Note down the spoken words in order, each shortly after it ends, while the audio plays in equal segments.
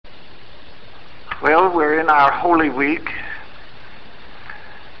Well, we're in our Holy Week,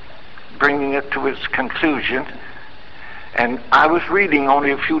 bringing it to its conclusion. And I was reading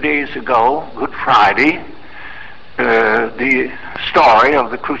only a few days ago, Good Friday, the story of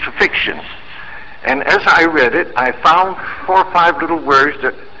the crucifixion. And as I read it, I found 4 or 5 little words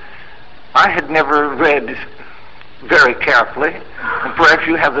that I had never read very carefully. And perhaps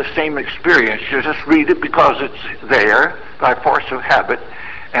you have the same experience. You just read it because it's there by force of habit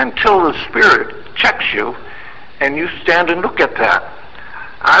until the Spirit checks you and you stand and look at that.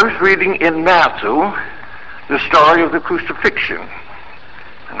 I was reading in Matthew the story of the crucifixion,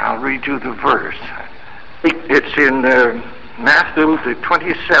 and I'll read you the verse. It's in Matthew, the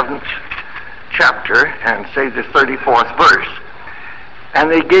 27th chapter, and say the 34th verse. And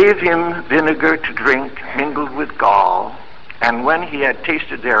they gave him vinegar to drink mingled with gall, and when he had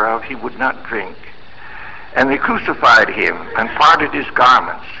tasted thereof, he would not drink. And they crucified him, and parted his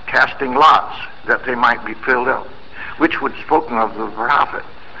garments, casting lots, that they might be filled up, which was spoken of the prophet.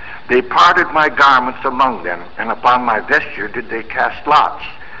 They parted my garments among them, and upon my vesture did they cast lots,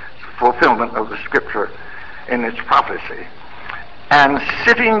 fulfillment of the scripture in its prophecy. And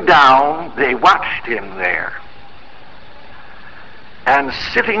sitting down, they watched him there. And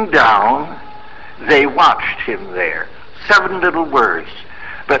sitting down, they watched him there. 7 little words,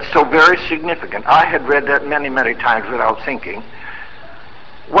 but so very significant. I had read that many, many times without thinking.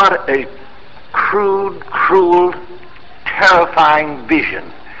 What a crude, cruel, terrifying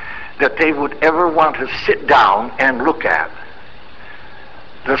vision that they would ever want to sit down and look at.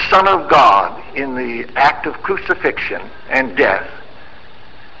 The Son of God in the act of crucifixion and death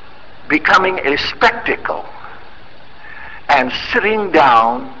becoming a spectacle, and sitting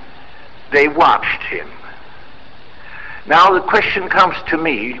down, they watched him. Now the question comes to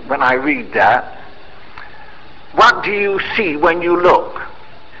me when I read that, what do you see when you look?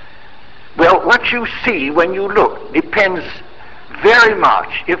 Well, what you see when you look depends very much,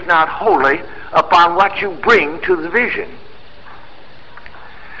 if not wholly, upon what you bring to the vision.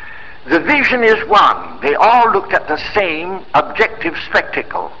 The vision is one. They all looked at the same objective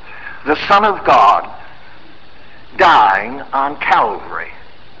spectacle, the Son of God dying on Calvary.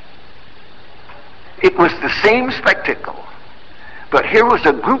 It was the same spectacle, but here was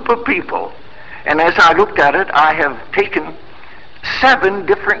a group of people, and as I looked at it, I have taken 7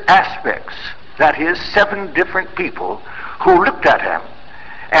 different aspects, that is, 7 different people who looked at him.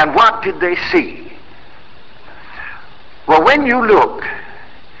 And what did they see? Well, when you look,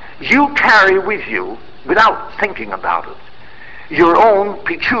 you carry with you, without thinking about it, your own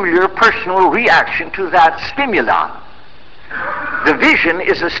peculiar personal reaction to that stimuli. The vision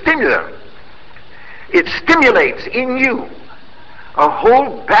is a stimulant. It stimulates in you a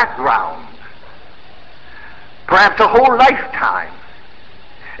whole background, perhaps a whole lifetime.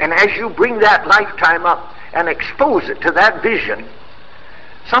 And as you bring that lifetime up and expose it to that vision,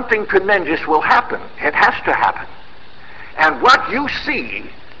 something tremendous will happen. It has to happen. And what you see,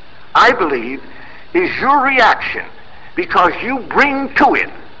 I believe, is your reaction, because you bring to it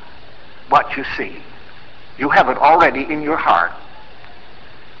what you see. You have it already in your heart.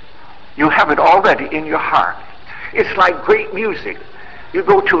 You have it already in your heart. It's like great music. You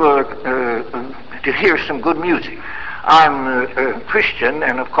go to hear some good music. I'm a Christian,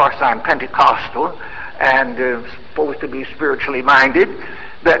 and of course I'm Pentecostal, and supposed to be spiritually minded,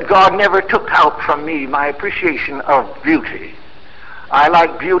 that God never took out from me my appreciation of beauty. I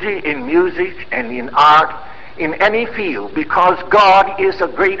like beauty in music and in art, in any field, because God is a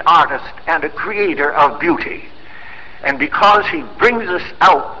great artist and a creator of beauty. And because he brings us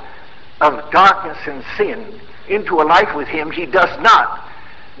out of darkness and sin into a life with him, he does not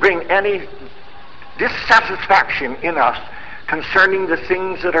bring any dissatisfaction in us concerning the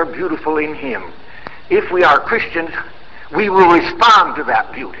things that are beautiful in him. If we are Christians, we will respond to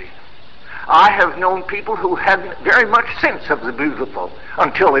that beauty. I have known people who hadn't very much sense of the beautiful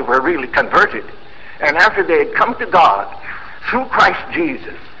until they were really converted. And after they had come to God through Christ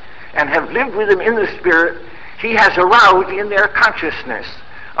Jesus and have lived with him in the Spirit, he has aroused in their consciousness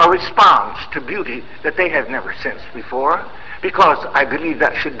a response to beauty that they have never sensed before, because I believe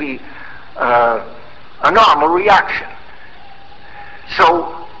that should be a normal reaction. So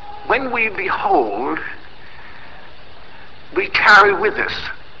when we behold, we carry with us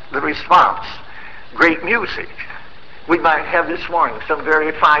the response. Great music. We might have this morning some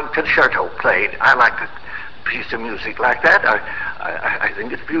very fine concerto played. I like a piece of music like that. I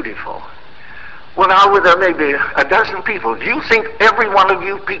think it's beautiful. Well, now, there may be a dozen people. Do you think every one of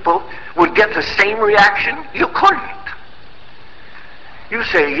you people would get the same reaction? You couldn't. You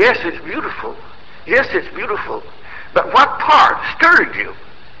say, yes, it's beautiful. Yes, it's beautiful. But what part stirred you?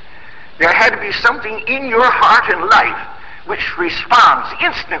 There had to be something in your heart and life which responds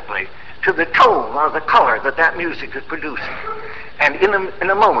instantly to the tone or the color that that music is producing. And in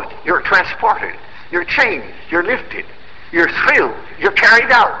a moment, you're transported, you're changed, you're lifted, you're thrilled, you're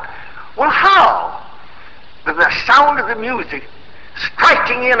carried out. Well, how? The sound of the music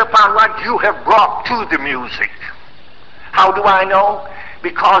striking in upon what you have brought to the music. How do I know?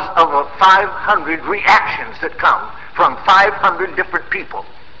 Because of the 500 reactions that come from 500 different people.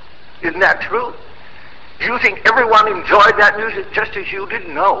 Isn't that true? Do you think everyone enjoyed that music just as you did?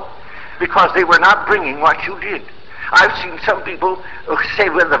 No, because they were not bringing what you did. I've seen some people say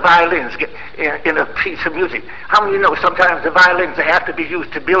when the violins get in a piece of music, how many know sometimes the violins, they have to be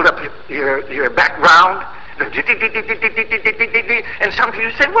used to build up your background? And some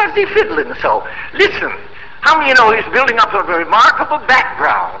people say, what's he fiddling so? Listen, how many know he's building up a remarkable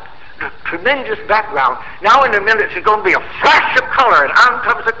background, a tremendous background. Now in a minute there's going to be a flash of color and on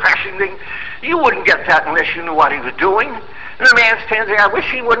comes the crashing thing. You wouldn't get that unless you knew what he was doing. And the man stands there, I wish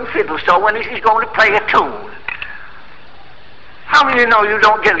he wouldn't fiddle so when he's going to play a tune. How many know you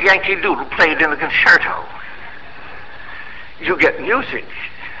don't get Yankee Doodle played in the concerto? You get music.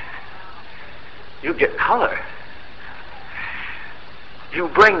 You get color. You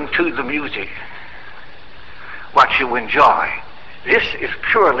bring to the music what you enjoy. This is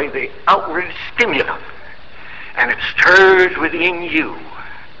purely the outward stimulant, and it stirs within you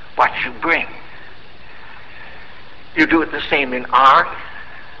what you bring. You do it the same in art.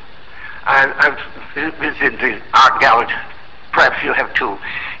 I've visited the art gallery, perhaps you have too,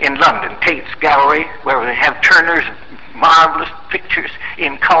 in London, Tate's Gallery, where they have Turner's marvelous pictures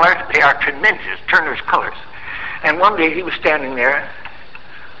in color. They are tremendous, Turner's colors. And one day he was standing there,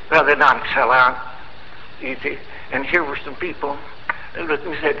 rather nonchalant, easy, and here were some people, and looked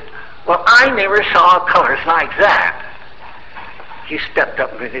and said, well, I never saw colors like that. He stepped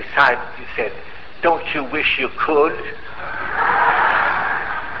up with his side and he said, don't you wish you could?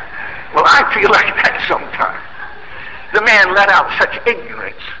 Well, I feel like that sometimes. The man let out such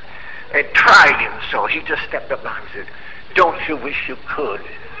ignorance. It tried him so. He just stepped up and said, don't you wish you could?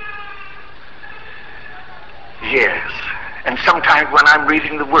 Yes. And sometimes when I'm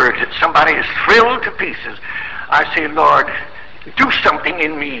reading the words that somebody is thrilled to pieces, I say, Lord, do something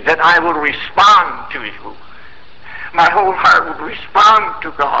in me that I will respond to you. My whole heart will respond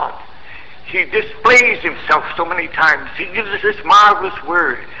to God. He displays himself so many times. He gives us this marvelous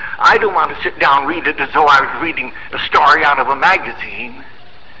word. I don't want to sit down and read it as though I was reading a story out of a magazine.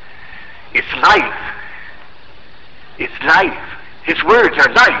 It's life. It's life. His words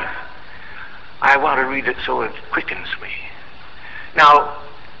are life. I want to read it so it quickens me. Now,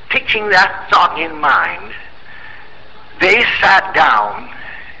 taking that thought in mind, they sat down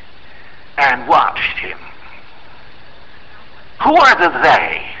and watched him. Who are the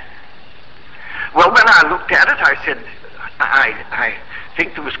they? Well, when I looked at it, I said, I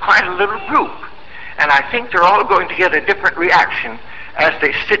think there was quite a little group, and I think they're all going to get a different reaction as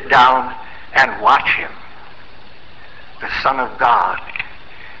they sit down and watch him, the Son of God,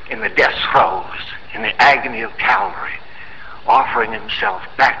 in the death throes, in the agony of Calvary, offering himself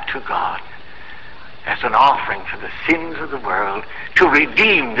back to God as an offering for the sins of the world to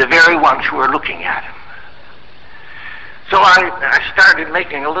redeem the very ones who are looking at him. So I started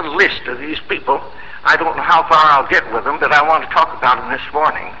making a little list of these people. I don't know how far I'll get with them, but I want to talk about them this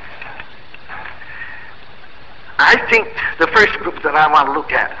morning. I think the first group that I want to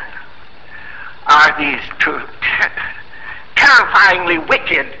look at are these terrifyingly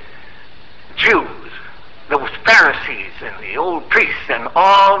wicked Jews, those Pharisees and the old priests and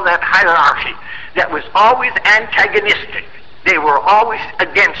all that hierarchy that was always antagonistic. They were always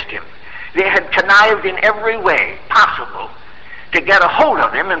against him. They had connived in every way possible to get a hold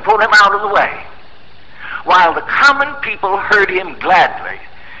of him and pull him out of the way. While the common people heard him gladly,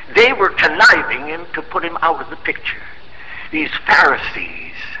 they were conniving him to put him out of the picture. These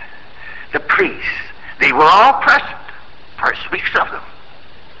Pharisees, the priests, they were all present. Verse speaks of them.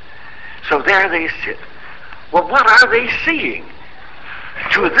 So there they sit. Well, what are they seeing?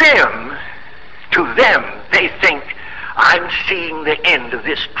 To them, they think, I'm seeing the end of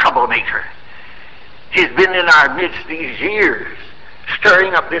this troublemaker. He's been in our midst these years,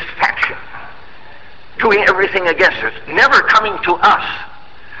 stirring up this faction, doing everything against us, never coming to us,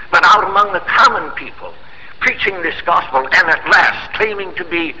 but out among the common people, preaching this gospel, and at last claiming to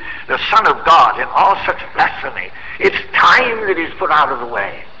be the Son of God and all such blasphemy. It's time that he's put out of the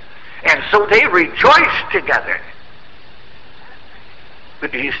way. And so they rejoice together.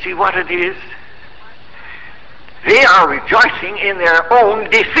 But do you see what it is? They are rejoicing in their own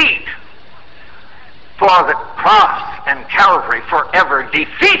defeat. For the cross and Calvary forever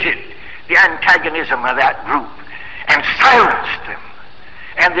defeated the antagonism of that group and silenced them.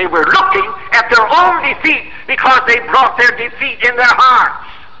 And they were looking at their own defeat because they brought their defeat in their hearts.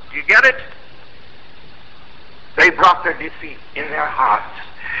 Do you get it? They brought their defeat in their hearts.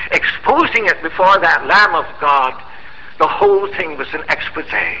 Exposing it before that Lamb of God, the whole thing was an expose.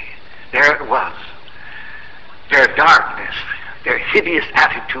 There it was. Their darkness, their hideous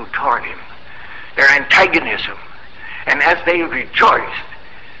attitude toward him, their antagonism. And as they rejoiced,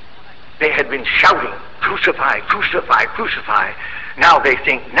 they had been shouting, crucify, crucify, crucify. Now they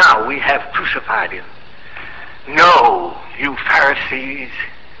think, now we have crucified him. No, you Pharisees,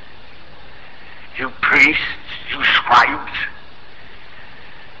 you priests, you scribes,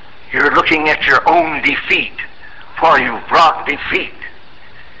 you're looking at your own defeat, for you've brought defeat.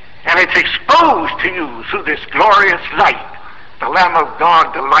 And it's exposed to you through this glorious light, the Lamb of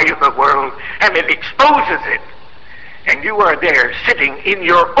God, the light of the world, and it exposes it. And you are there sitting in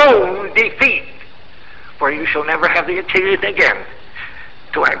your own defeat, for you shall never have the occasion again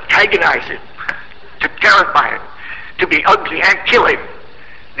to antagonize it, to terrify it, to be ugly and kill him.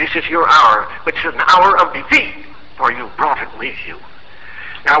 This is your hour, but it's an hour of defeat, for you brought it with you.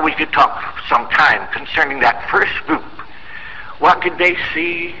 Now we could talk some time concerning that first group. What did they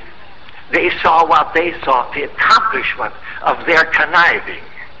see? They saw what they saw, the accomplishment of their conniving.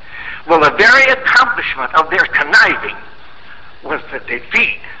 Well, the very accomplishment of their conniving was the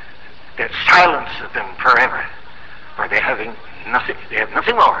defeat that silences them forever. For they have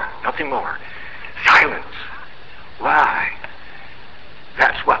nothing more. Silence. Why?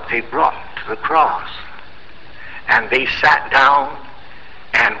 That's what they brought to the cross. And they sat down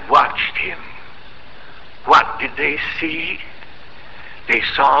and watched him. What did they see? They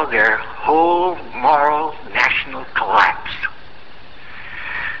saw their whole moral national collapse.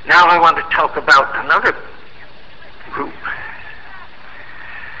 Now I want to talk about another group.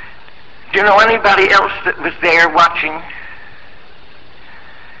 Do you know anybody else that was there watching?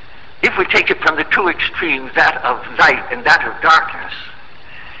 If we take it from the two extremes, that of light and that of darkness,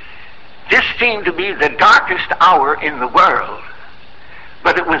 this seemed to be the darkest hour in the world,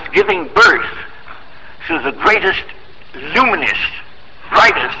 but it was giving birth to the greatest, luminous,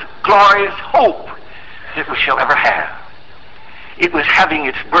 brightest, glorious hope that we shall ever have. It was having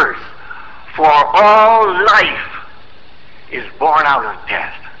its birth, for all life is born out of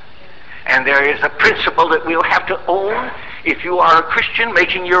death. And there is a principle that we'll have to own if you are a Christian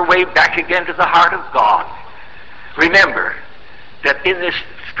making your way back again to the heart of God. Remember that in this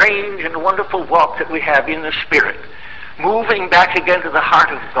strange and wonderful walk that we have in the Spirit, moving back again to the heart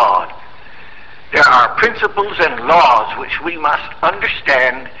of God, there are principles and laws which we must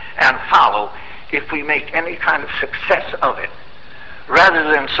understand and follow if we make any kind of success of it.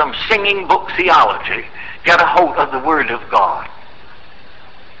 Rather than some singing book theology, get a hold of the Word of God.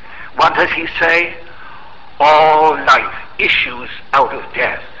 What does he say? All life issues out of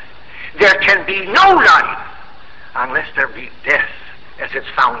death. There can be no life unless there be death as its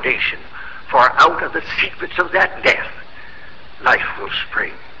foundation. For out of the secrets of that death, life will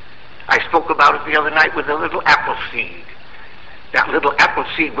spring. I spoke about it the other night with a little apple seed. That little apple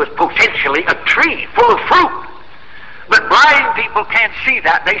seed was potentially a tree full of fruit. But blind people can't see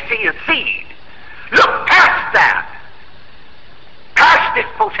that. They see a seed. Look past that. Past its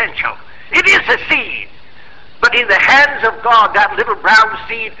potential. It is a seed. But in the hands of God, that little brown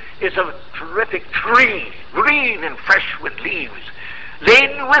seed is a terrific tree, green and fresh with leaves,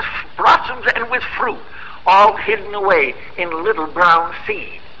 laden with blossoms and with fruit, all hidden away in a little brown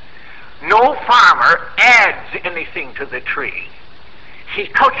seed. No farmer adds anything to the tree. He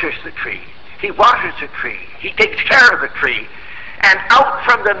cultures the tree. He waters the tree. He takes care of the tree. And out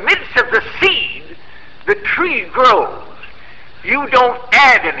from the midst of the seed, the tree grows. You don't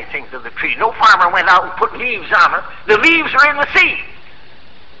add anything to the tree. No farmer went out and put leaves on it. The leaves are in the seed.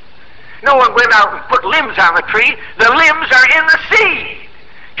 No one went out and put limbs on the tree. The limbs are in the seed.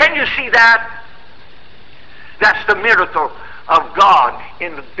 Can you see that? That's the miracle of God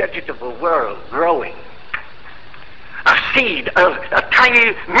in the vegetable world growing. A seed, a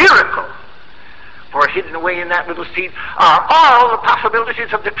tiny miracle. For hidden away in that little seed are all the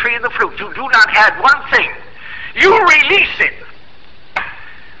possibilities of the tree and the fruit. You do not add one thing. You release it.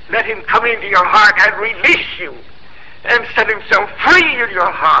 Let him come into your heart and release you and set himself free in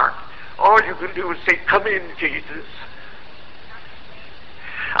your heart. All you can do is say, come in, Jesus.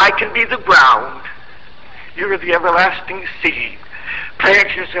 I can be the ground. You're the everlasting seed.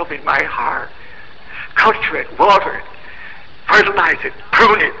 Plant yourself in my heart. Culture it, water it, fertilize it,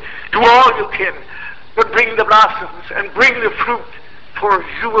 prune it. Do all you can, but bring the blossoms and bring the fruit, for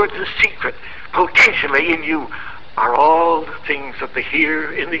you are the secret. Potentially in you are all the things of the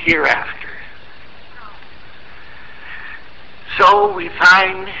here in the hereafter. So we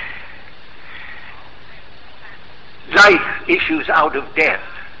find life issues out of death.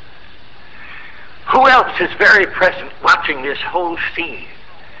 Who else is very present watching this whole scene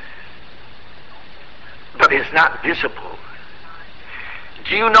but is not visible?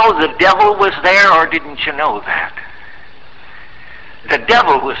 Do you know the devil was there, or didn't you know that? The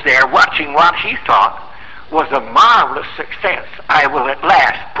devil was there watching what he thought was a marvelous success. I will at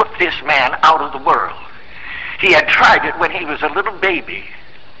last put this man out of the world. He had tried it when he was a little baby.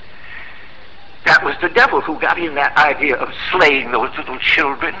 That was the devil who got him that idea of slaying those little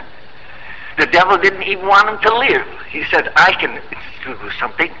children. The devil didn't even want him to live. He said, I can do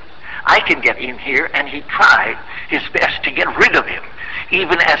something. I can get in here. And he tried his best to get rid of him,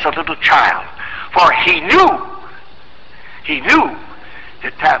 even as a little child. For he knew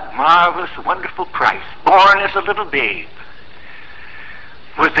that that marvelous, wonderful Christ, born as a little babe,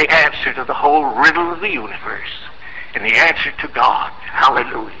 was the answer to the whole riddle of the universe and the answer to God.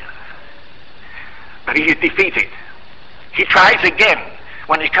 Hallelujah. But he is defeated. He tries again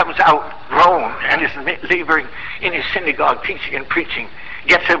when he comes out grown and is laboring in his synagogue, teaching and preaching.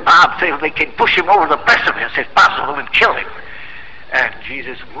 Gets a mob so they can push him over the precipice if possible and kill him. And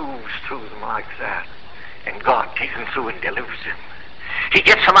Jesus moves through them like that. And God takes him through and delivers him. He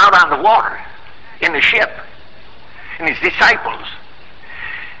gets him out on the water in the ship, and his disciples.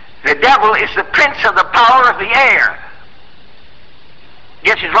 The devil is the prince of the power of the air.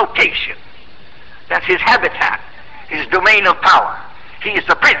 Gets his location. That's his habitat, his domain of power. He is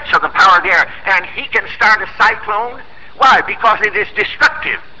the prince of the power of the air, and he can start a cyclone. Why? Because it is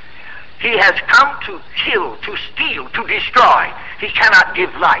destructive. He has come to kill, to steal, to destroy. He cannot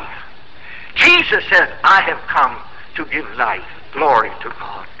give life. Jesus says, I have come to give life. Glory to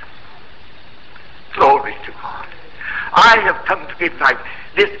God. Glory to God. I have come to give life.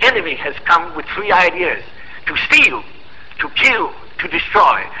 This enemy has come with three ideas: to steal, to kill, to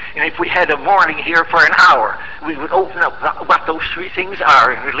destroy. And if we had a morning here for an hour, we would open up what those three things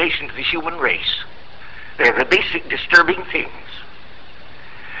are in relation to the human race. They're the basic disturbing things.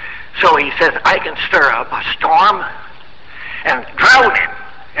 So he says, I can stir up a storm and drown him.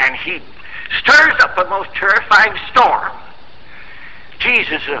 And he stirs up a most terrifying storm.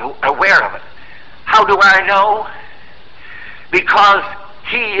 Jesus is aware of it. How do I know? Because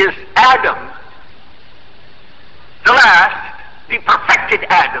he is Adam, the last, the perfected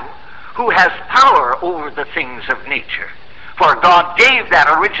Adam, who has power over the things of nature. For God gave that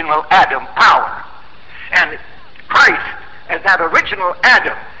original Adam power. And Christ, as that original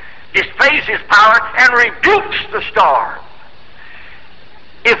Adam, displays his power and rebukes the storm.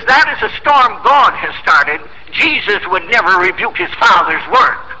 If that is a storm God has started, Jesus would never rebuke his Father's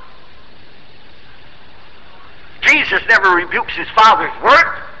work. Jesus never rebukes his Father's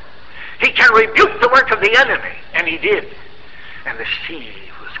work. He can rebuke the work of the enemy, and he did. And the sea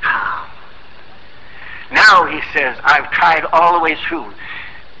was calm. Now he says, I've tried all the way through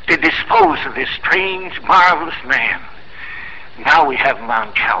to dispose of this strange, marvelous man. Now we have him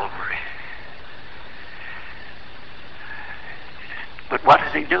on Calvary. But what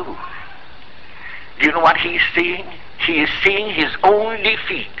does he do? Do you know what he's seeing? He is seeing his own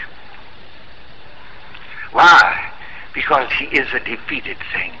defeat. Why? Because he is a defeated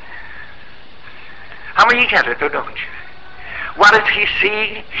thing. How many get it, or don't you? What is he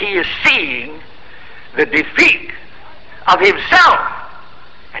seeing? He is seeing the defeat of himself,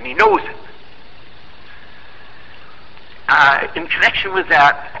 and he knows it. In connection with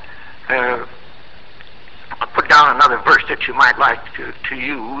that, I'll put down another verse that you might like to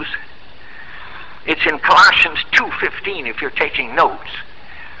use. It's in Colossians 2:15, if you're taking notes,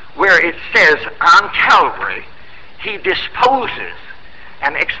 where it says, on Calvary, he disposes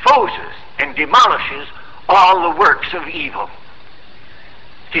and exposes and demolishes all the works of evil.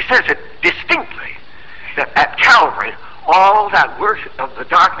 He says it distinctly, that at Calvary, all that work of the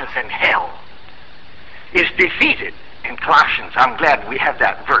darkness and hell is defeated. In Colossians, I'm glad we have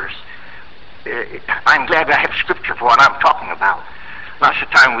that verse. I'm glad I have scripture for what I'm talking about. Lots of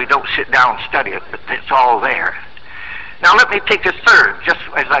time we don't sit down and study it, but it's all there. Now let me take a third, just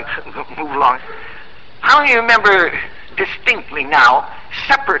as I move along. How do you remember distinctly now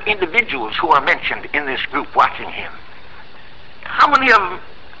separate individuals who are mentioned in this group watching him? How many of them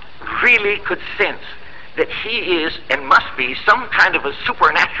really could sense that he is and must be some kind of a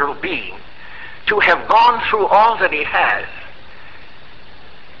supernatural being to have gone through all that he has,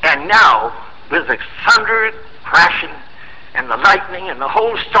 and now with the thunder crashing and the lightning and the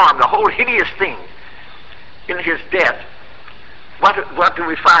whole storm, the whole hideous thing in his death, what do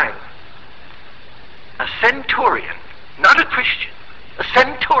we find? A centurion, not a Christian, a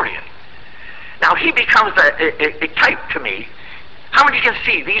centurion. Now he becomes a type to me How many can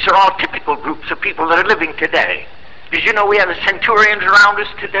see these are all typical groups of people that are living today? Did you know we have the centurions around us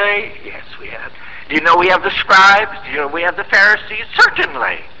today? Yes, we have. Do you know we have the scribes? Do you know we have the Pharisees?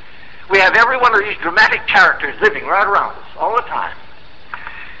 Certainly. We have every one of these dramatic characters living right around us all the time.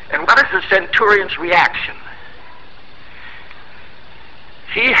 And what is the centurion's reaction?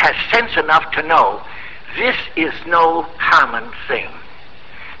 He has sense enough to know this is no common thing.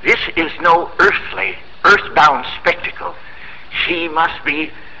 This is no earthbound spectacle. He must be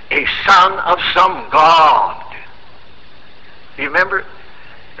a son of some God. Do you remember?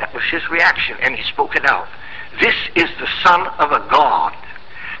 That was his reaction, and he spoke it out. This is the son of a God.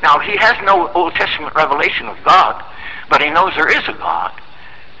 Now, he has no Old Testament revelation of God, but he knows there is a God.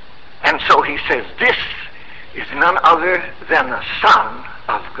 And so he says, this is none other than the Son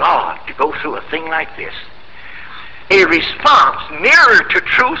of God to go through a thing like this. A response nearer to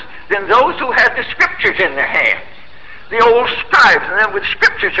truth than those who had the scriptures in their hands. The old scribes and them with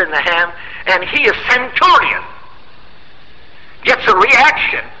scriptures in their hand, and he, a centurion, gets a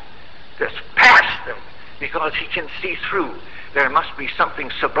reaction that's past them because he can see through. There must be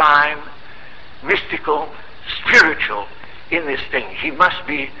something sublime, mystical, spiritual in this thing. He must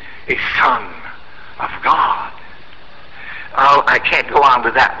be a son of God. Oh, I can't go on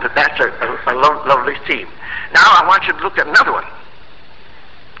with that, but that's a lovely theme. Now I want you to look at another one.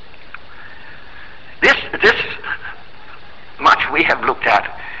 This much we have looked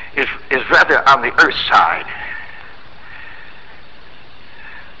at is rather on the earth side.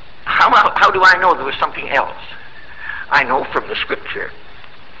 How do I know there was something else? I know from the scripture.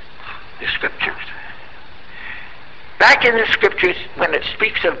 The scriptures. Back in the scriptures, when it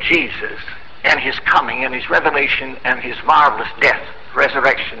speaks of Jesus and his coming and his revelation and his marvelous death,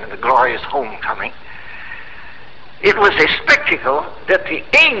 resurrection, and the glorious homecoming, it was a spectacle that the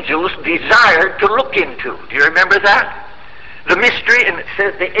angels desired to look into. Do you remember that? The mystery, and it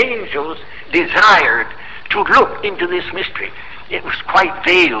says the angels desired to look into this mystery. It was quite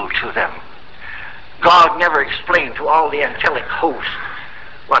veiled to them. God never explained to all the angelic host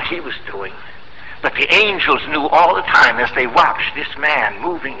what he was doing. But the angels knew all the time as they watched this man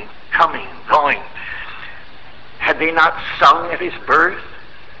moving, coming, going. Had they not sung at his birth?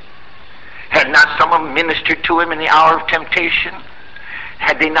 Had not someone ministered to him in the hour of temptation?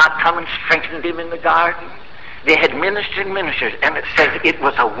 Had they not come and strengthened him in the garden? They had ministered and ministered, and it says it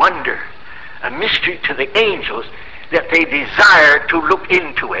was a wonder, a mystery to the angels that they desired to look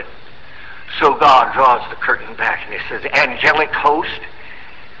into it. So God draws the curtain back and he says, angelic host,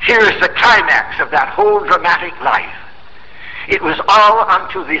 here is the climax of that whole dramatic life. It was all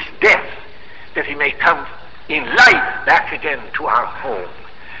unto this death that he may come in life back again to our home.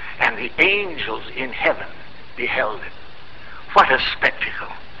 And the angels in heaven beheld it. What a spectacle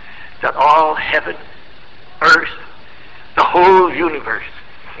that all heaven, earth, the whole universe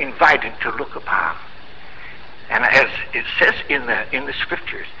invited to look upon. And as it says in the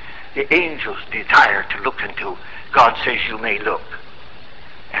scriptures, the angels desire to look into. God says you may look.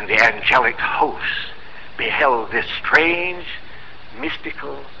 And the angelic hosts beheld this strange,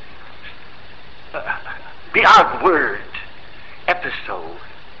 mystical, beyond word episode,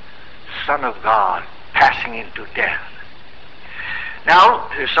 Son of God passing into death. Now,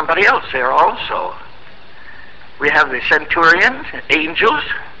 there's somebody else there also. We have the centurions, angels.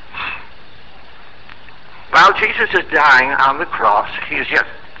 While Jesus is dying on the cross, he is yet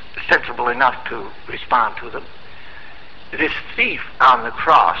sensible enough to respond to them. This thief on the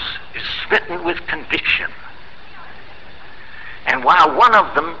cross is smitten with conviction. And while one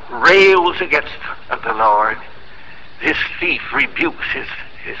of them rails against the Lord, this thief rebukes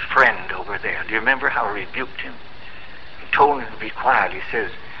his friend over there. Do you remember how he rebuked him? He told him to be quiet. He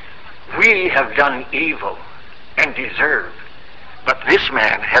says, we have done evil and deserve, but this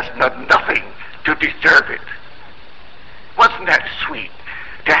man has done nothing to deserve it. Wasn't that sweet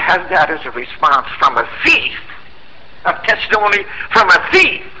to have that as a response from a thief? A testimony from a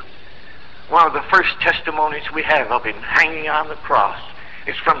thief. One of the first testimonies we have of him hanging on the cross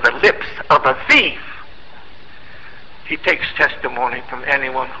is from the lips of a thief. He takes testimony from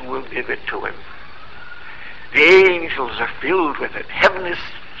anyone who will give it to him. The angels are filled with it. Heaven is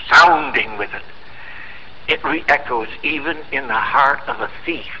sounding with it. It re-echoes even in the heart of a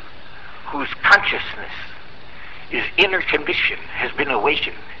thief whose consciousness, his inner condition has been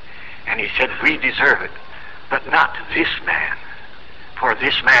awakened. And he said, we deserve it, but not this man, for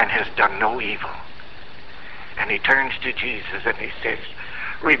this man has done no evil. And he turns to Jesus and he says,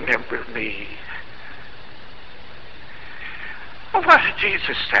 remember me. Well, what did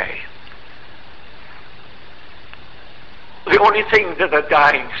Jesus say? The only thing that a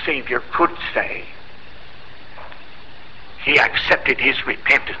dying Savior could say. he accepted his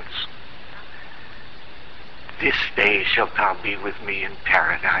repentance. This day shalt thou be with me in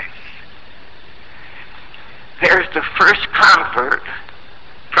paradise. There's the first convert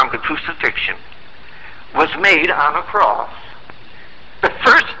from the crucifixion was made on a cross. The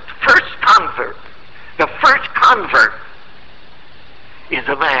first convert is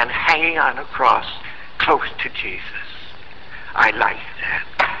a man hanging on a cross close to Jesus. I like that.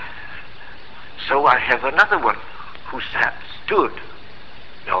 So I have another one who stood.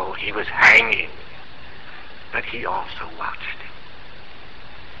 No, he was hanging, but he also watched him.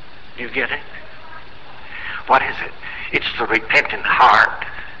 You get it? What is it? It's the repentant heart.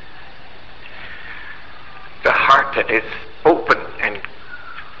 The heart that is open and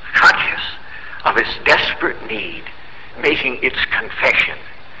conscious of its desperate need, making its confession,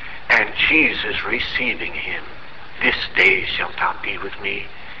 and Jesus receiving him. This day shalt thou be with me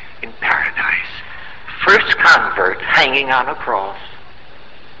in paradise. First convert hanging on a cross.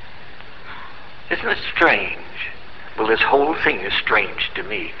 Isn't it strange? Well, this whole thing is strange to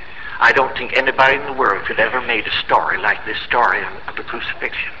me. I don't think anybody in the world could ever made a story like this story of the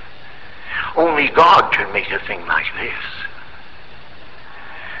crucifixion. Only God can make a thing like this.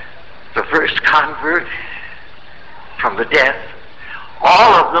 The first convert from the death,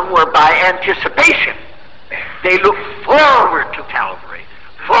 all of them were by anticipation. They looked forward to Calvary.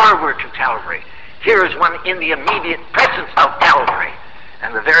 Forward to Calvary. Here is one in the immediate presence of Calvary.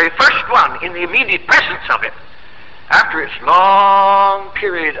 And the very first one in the immediate presence of it, after its long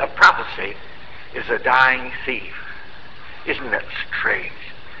period of prophecy, is a dying thief. Isn't that strange?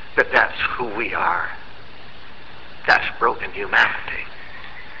 That that's who we are. That's broken humanity,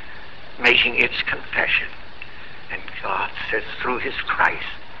 making its confession. And God says through his Christ,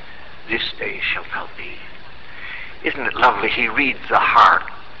 this day shalt thou be. Isn't it lovely? He reads the heart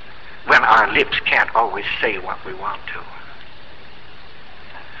when our lips can't always say what we want to.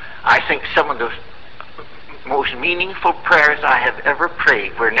 I think some of the most meaningful prayers I have ever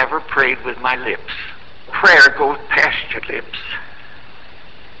prayed were never prayed with my lips. Prayer goes past your lips.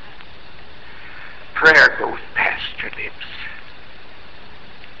 Prayer goes past your lips.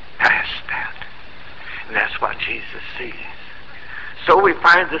 Past that. And that's what Jesus sees. So we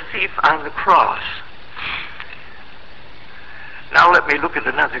find the thief on the cross. Now let me look at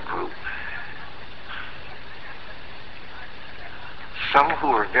another group. Some who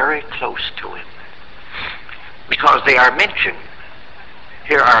are very close to him, because they are mentioned.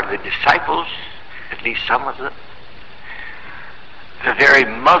 Here are the disciples, at least some of them. The very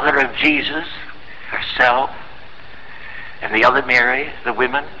mother of Jesus herself, and the other Mary, the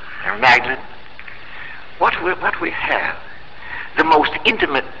women, and Magdalene. What we have, the most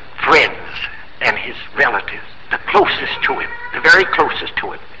intimate friends and his relatives, the closest to him, the very closest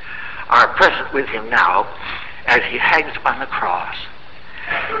to him, are present with him now as he hangs upon the cross.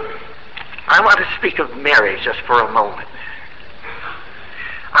 I want to speak of Mary just for a moment.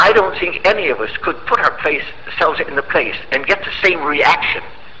 I don't think any of us could put ourselves in the place and get the same reaction.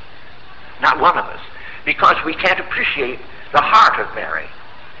 Not one of us. Because we can't appreciate the heart of Mary.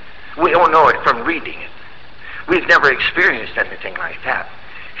 We don't know it from reading it. We've never experienced anything like that.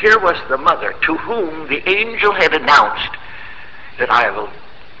 Here was the mother to whom the angel had announced that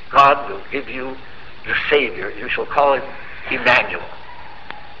God will give you the Savior. You shall call him Emmanuel.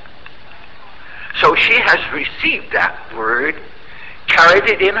 So she has received that word, carried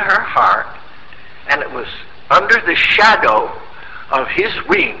it in her heart, and it was under the shadow of his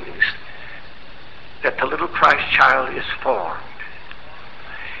wings that the little Christ child is formed.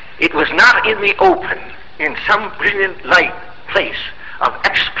 It was not in the open, in some brilliant light place of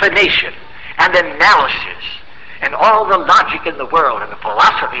explanation and analysis and all the logic in the world and the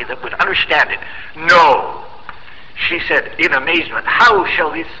philosophy that would understand it. No. She said in amazement, how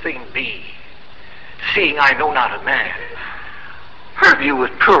shall this thing be, seeing I know not a man? Her view was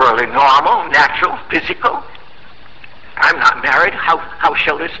purely normal, natural, physical. I'm not married. How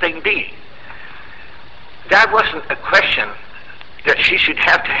shall this thing be? That wasn't a question that she should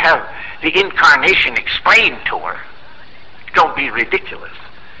have to have the incarnation explained to her. Don't be ridiculous.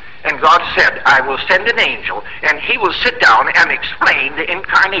 And God said, I will send an angel, and he will sit down and explain the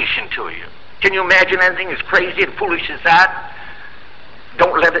incarnation to you. Can you imagine anything as crazy and foolish as that?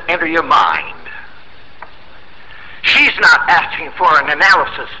 Don't let it enter your mind. She's not asking for an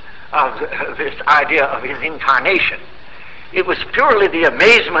analysis of this idea of his incarnation. It was purely the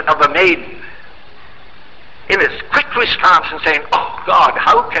amazement of a maiden in its quick response and saying, oh God,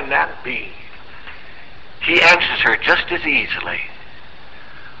 how can that be? He answers her just as easily.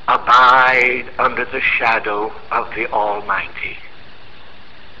 Abide under the shadow of the Almighty.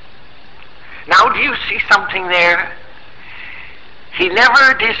 Now, do you see something there? He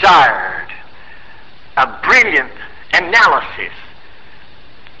never desired a brilliant analysis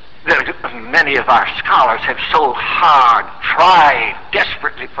that many of our scholars have so hard tried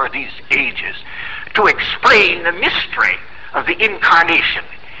desperately for these ages to explain the mystery of the incarnation.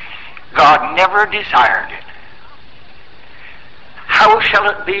 God never desired it. How shall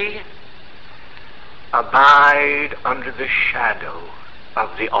it be? Abide under the shadow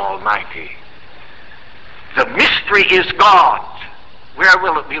of the Almighty. The mystery is God's. Where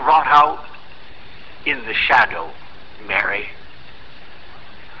will it be wrought out? In the shadow, Mary.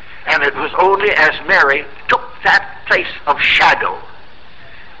 And it was only as Mary took that place of shadow,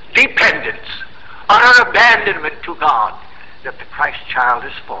 dependence, utter abandonment to God, that the Christ child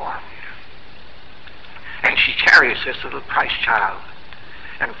is formed. And she carries this little Christ child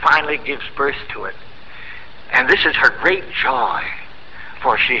and finally gives birth to it. And this is her great joy,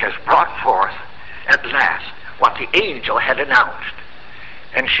 for she has brought forth at last what the angel had announced.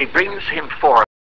 And she brings him forth